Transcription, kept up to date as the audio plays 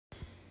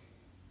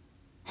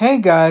Hey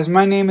guys,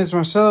 my name is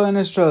Marcelo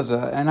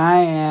Inestroza, and I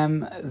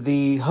am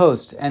the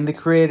host and the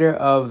creator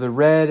of the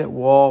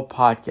RedWall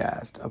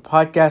podcast, a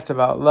podcast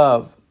about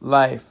love,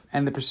 life,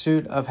 and the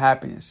pursuit of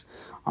happiness.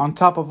 On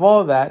top of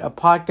all that, a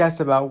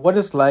podcast about what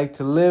it's like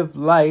to live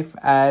life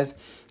as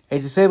a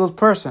disabled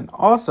person.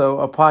 Also,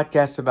 a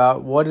podcast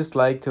about what it's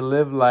like to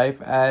live life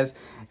as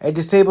a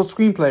disabled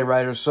screenplay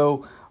writer.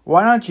 So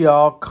why don't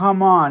y'all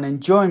come on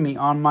and join me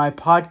on my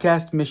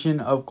podcast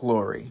mission of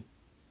glory.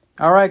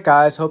 All right,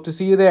 guys, hope to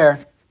see you there.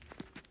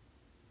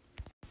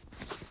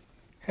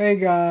 Hey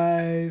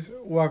guys,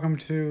 welcome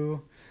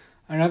to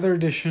another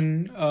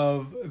edition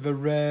of the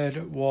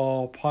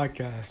RedWall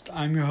podcast.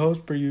 I'm your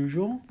host per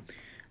usual.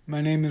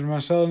 My name is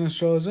Marcelo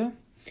Inestroza,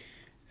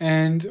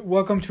 and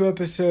welcome to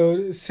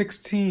episode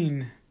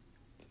 16,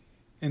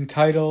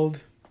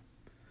 entitled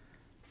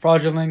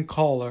Fraudulent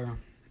Caller.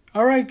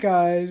 Alright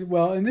guys,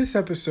 well in this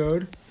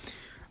episode,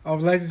 I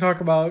would like to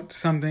talk about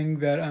something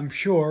that I'm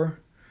sure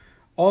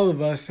all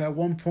of us at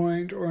one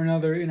point or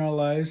another in our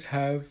lives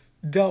have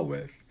dealt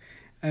with.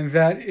 And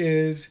that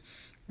is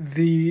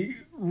the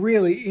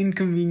really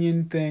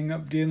inconvenient thing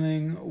of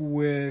dealing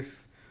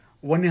with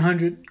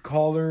 1-800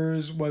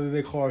 callers, whether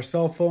they call our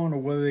cell phone or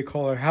whether they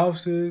call our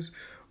houses,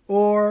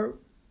 or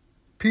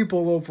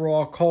people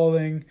overall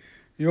calling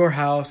your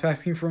house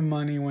asking for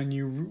money when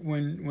you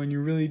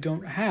really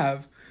don't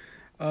have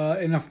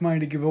enough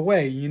money to give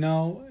away, you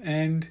know?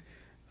 And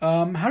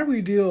how do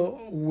we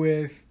deal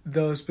with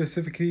those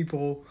specific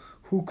people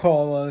who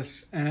call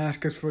us and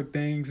ask us for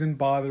things and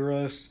bother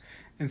us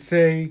and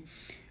say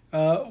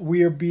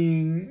we are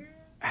being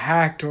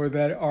hacked or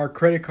that our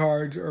credit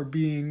cards are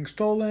being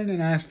stolen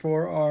and ask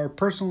for our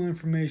personal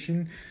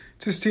information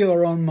to steal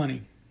our own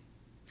money?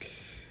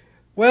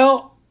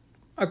 Well,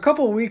 a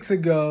couple of weeks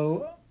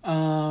ago,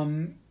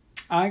 I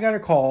got a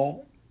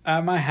call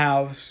at my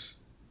house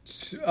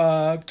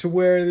to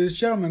where this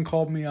gentleman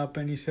called me up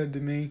and he said to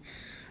me,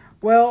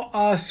 well,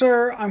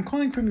 sir, I'm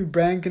calling from your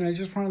bank and I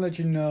just want to let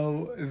you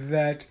know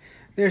that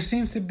there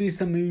seems to be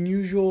some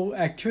unusual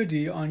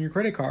activity on your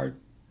credit card.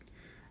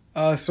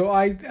 So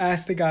I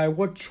asked the guy,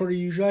 what sort of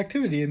usual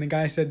activity? And the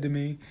guy said to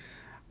me,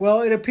 well,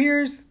 it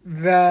appears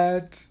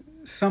that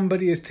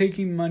somebody is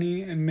taking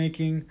money and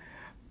making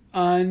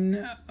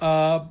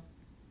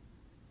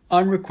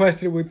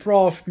unrequested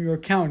withdrawals from your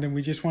account. And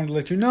we just wanted to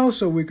let you know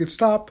so we could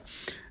stop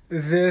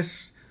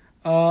this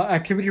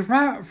activity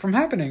from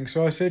happening.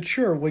 So I said,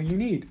 sure, what do you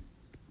need?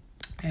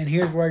 And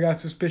here's where I got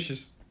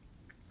suspicious.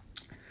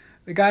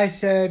 The guy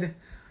said,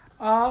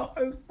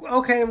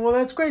 okay, well,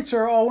 that's great,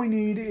 sir. All we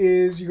need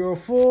is your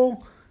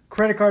full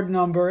credit card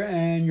number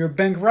and your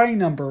bank routing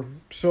number.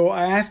 So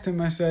I asked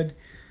him, I said,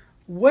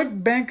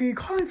 what bank are you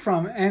calling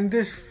from? And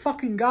this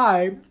fucking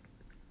guy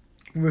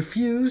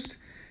refused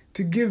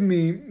to give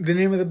me the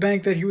name of the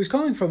bank that he was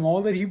calling from.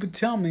 All that he would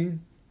tell me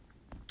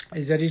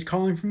is that he's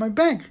calling from my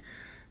bank.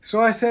 So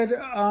I said,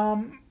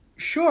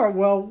 sure,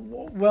 well,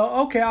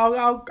 okay,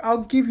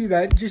 I'll give you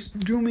that. Just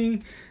do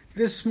me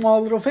this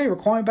small little favor.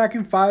 Call me back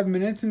in 5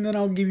 minutes and then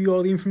I'll give you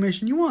all the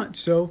information you want.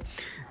 So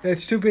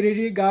that stupid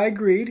idiot guy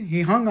agreed.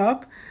 He hung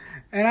up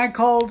and I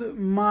called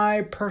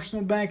my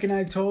personal bank and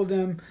I told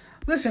them,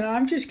 listen,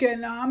 I'm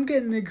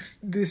getting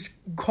this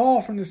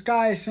call from this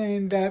guy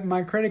saying that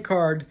my credit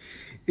card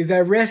is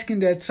at risk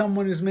and that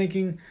someone is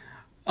making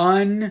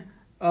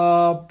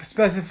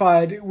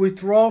unspecified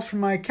withdrawals from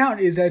my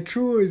account. Is that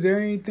true or is there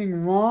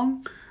anything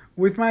wrong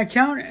with my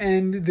account?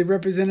 And the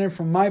representative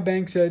from my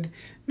bank said,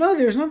 no,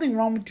 there's nothing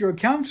wrong with your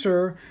account,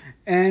 sir.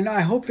 And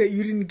I hope that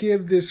you didn't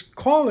give this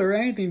caller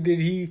anything. Did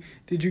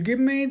you give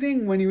him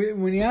anything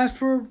when he asked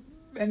for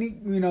any,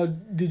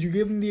 did you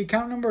give him the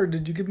account number or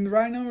did you give him the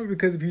right number?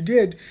 Because if you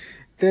did,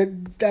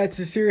 that's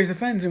a serious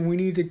offense and we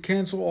need to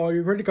cancel all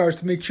your credit cards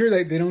to make sure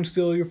that they don't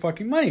steal your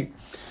fucking money.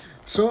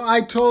 So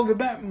I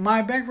told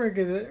my bank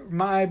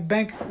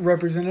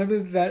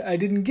representative that I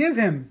didn't give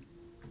him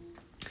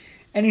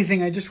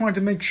anything. I just wanted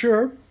to make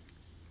sure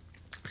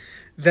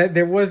that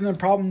there wasn't a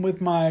problem with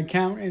my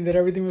account and that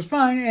everything was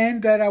fine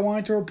and that I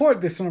wanted to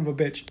report this son of a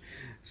bitch.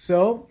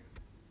 So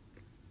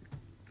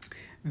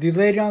the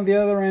lady on the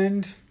other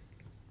end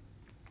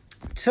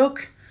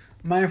took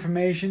my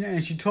information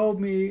and she told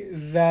me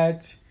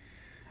that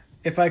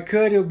if I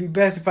could, it would be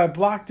best if I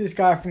blocked this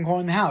guy from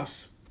calling the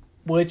house,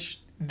 which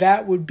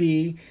that would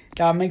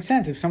make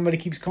sense. If somebody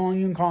keeps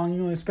calling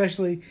you,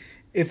 especially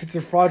if it's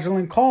a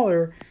fraudulent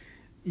caller,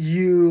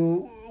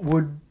 you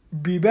would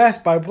be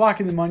best by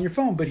blocking them on your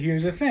phone. But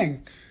here's the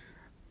thing.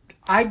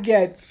 I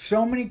get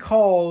so many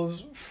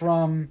calls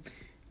from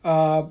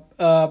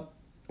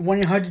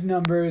 1-800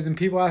 numbers and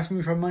people asking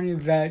me for money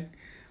that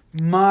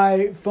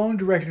my phone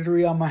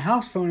directory on my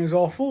house phone is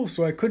all full,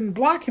 so I couldn't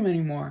block him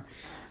anymore.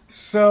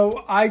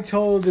 So I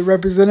told the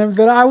representative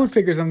that I would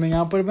figure something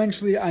out, but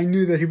eventually I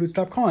knew that he would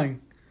stop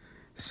calling.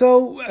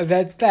 So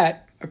that's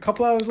that. A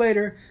couple hours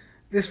later,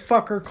 this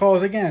fucker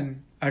calls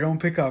again. I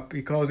don't pick up.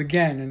 He calls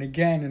again and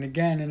again and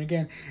again and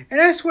again. And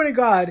I swear to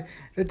God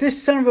that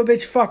this son of a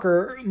bitch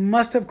fucker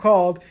must have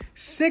called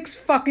 6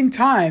 fucking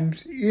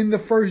times in the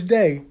first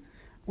day.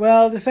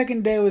 Well, the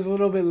second day was a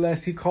little bit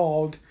less. He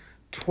called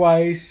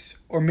twice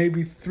or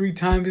maybe 3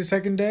 times the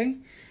second day,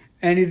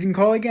 and he didn't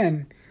call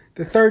again.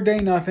 The third day,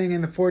 nothing,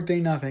 and the fourth day,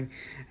 nothing.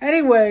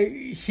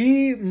 Anyway,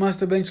 he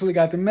must eventually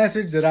got the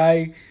message that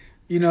I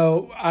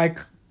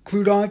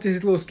clued on to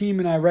his little scheme,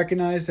 and I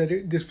recognized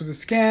that this was a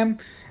scam,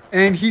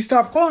 and he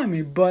stopped calling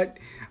me. But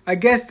I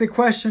guess the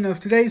question of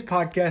today's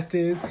podcast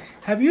is,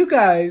 have you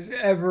guys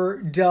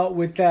ever dealt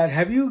with that?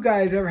 Have you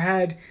guys ever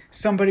had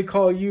somebody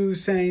call you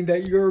saying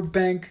that your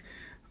bank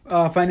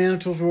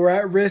financials were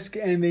at risk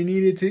and they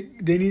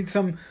needed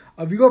some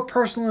of your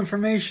personal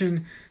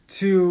information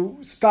to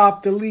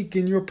stop the leak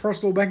in your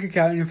personal bank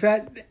account? And if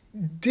that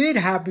did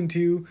happen to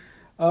you,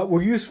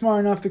 were you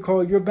smart enough to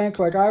call your bank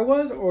like I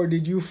was, or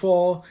did you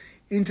fall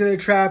into the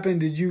trap and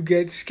did you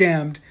get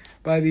scammed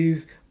by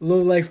these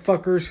low-life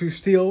fuckers who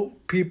steal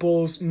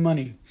people's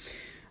money?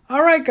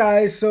 All right,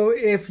 guys, so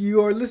if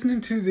you are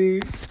listening to the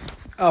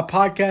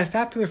podcast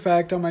after the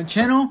fact on my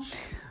channel,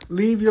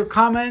 leave your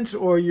comments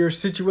or your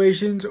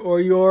situations or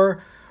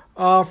your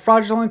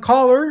fraudulent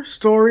caller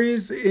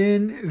stories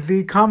in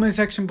the comment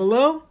section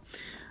below.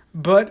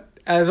 But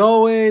as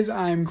always,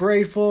 I'm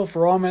grateful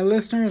for all my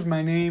listeners.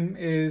 My name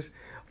is,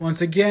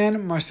 once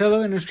again,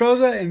 Marcelo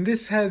Inostroza, and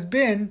this has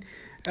been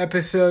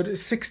episode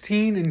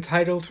 16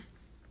 entitled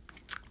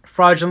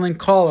Fraudulent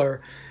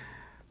Caller.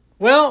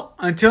 Well,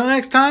 until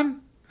next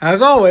time,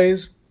 as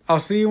always, I'll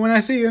see you when I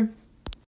see you.